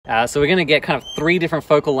So we're going to get kind of 3 different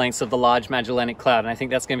focal lengths of the Large Magellanic Cloud, and I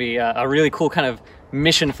think that's going to be a really cool kind of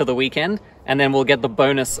mission for the weekend. And then we'll get the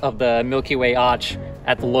bonus of the Milky Way arch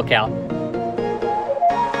at the lookout.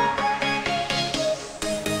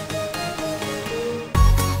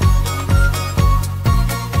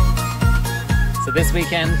 So this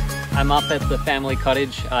weekend, I'm up at the family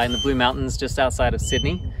cottage in the Blue Mountains just outside of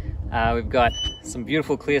Sydney. We've got some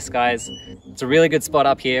beautiful clear skies. It's a really good spot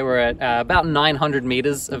up here. We're at about 900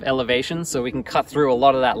 meters of elevation, so we can cut through a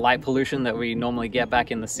lot of that light pollution that we normally get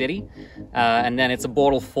back in the city. And then it's a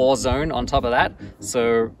Bortle 4 zone on top of that,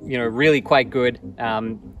 so you know, really quite good.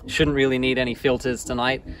 Shouldn't really need any filters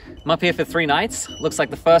tonight. I'm up here for 3 nights. Looks like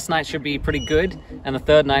the first night should be pretty good, and the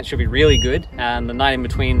third night should be really good, and the night in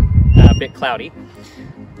between a bit cloudy.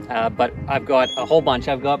 But I've got a whole bunch.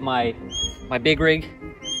 I've got my big rig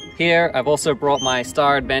here. I've also brought my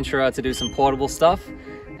Star Adventurer to do some portable stuff.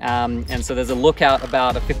 And so there's a lookout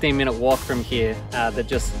about a 15-minute walk from here that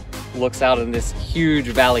just looks out in this huge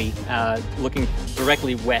valley looking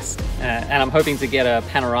directly west. And I'm hoping to get a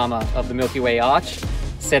panorama of the Milky Way arch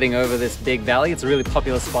setting over this big valley. It's a really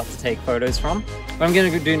popular spot to take photos from. What I'm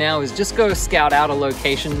going to do now is just go scout out a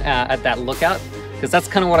location at that lookout, because that's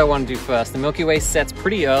kind of what I want to do first. The Milky Way sets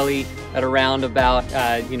pretty early at around about,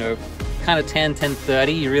 you know, kind of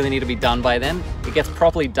 10:30. You really need to be done by then. It gets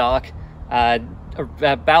properly dark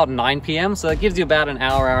about 9 p.m. So that gives you about an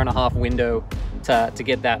hour and a half window to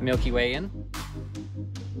get that Milky Way in.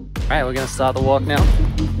 All right, we're gonna start the walk now.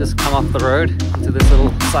 Just come off the road to this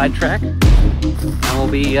little side track, and we'll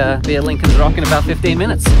be at Lincoln's Rock in about 15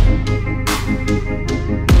 minutes. All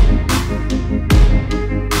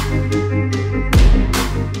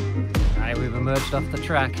right, we've emerged off the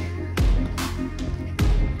track.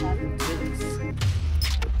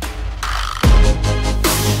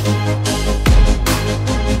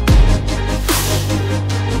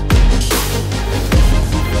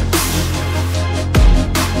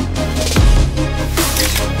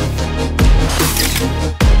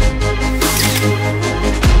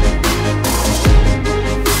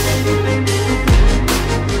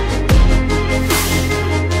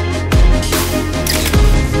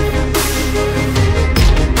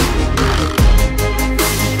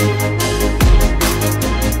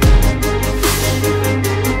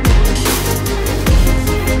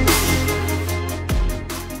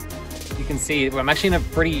 I'm actually in a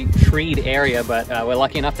pretty treed area, but we're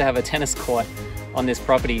lucky enough to have a tennis court on this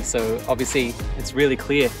property, so obviously it's really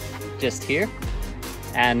clear just here.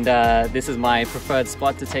 And this is my preferred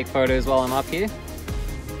spot to take photos while I'm up here.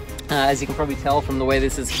 As you can probably tell from the way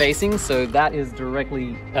this is facing, so that is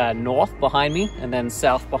directly north behind me and then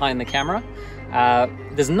south behind the camera.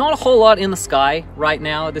 There's not a whole lot in the sky right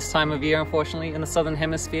now at this time of year, unfortunately, in the southern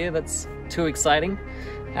hemisphere. That's too exciting.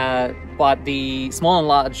 But the small and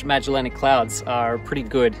large Magellanic Clouds are pretty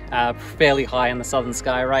good, fairly high in the southern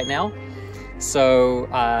sky right now. So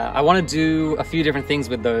I want to do a few different things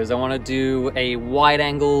with those. I want to do a wide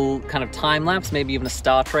angle kind of time lapse, maybe even a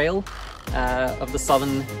star trail of the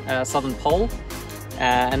southern pole.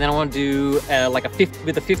 And then I want to do like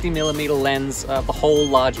with a 50mm lens of the whole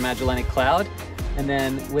Large Magellanic Cloud. And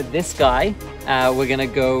then with this guy, we're going to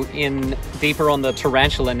go in deeper on the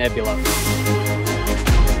Tarantula Nebula.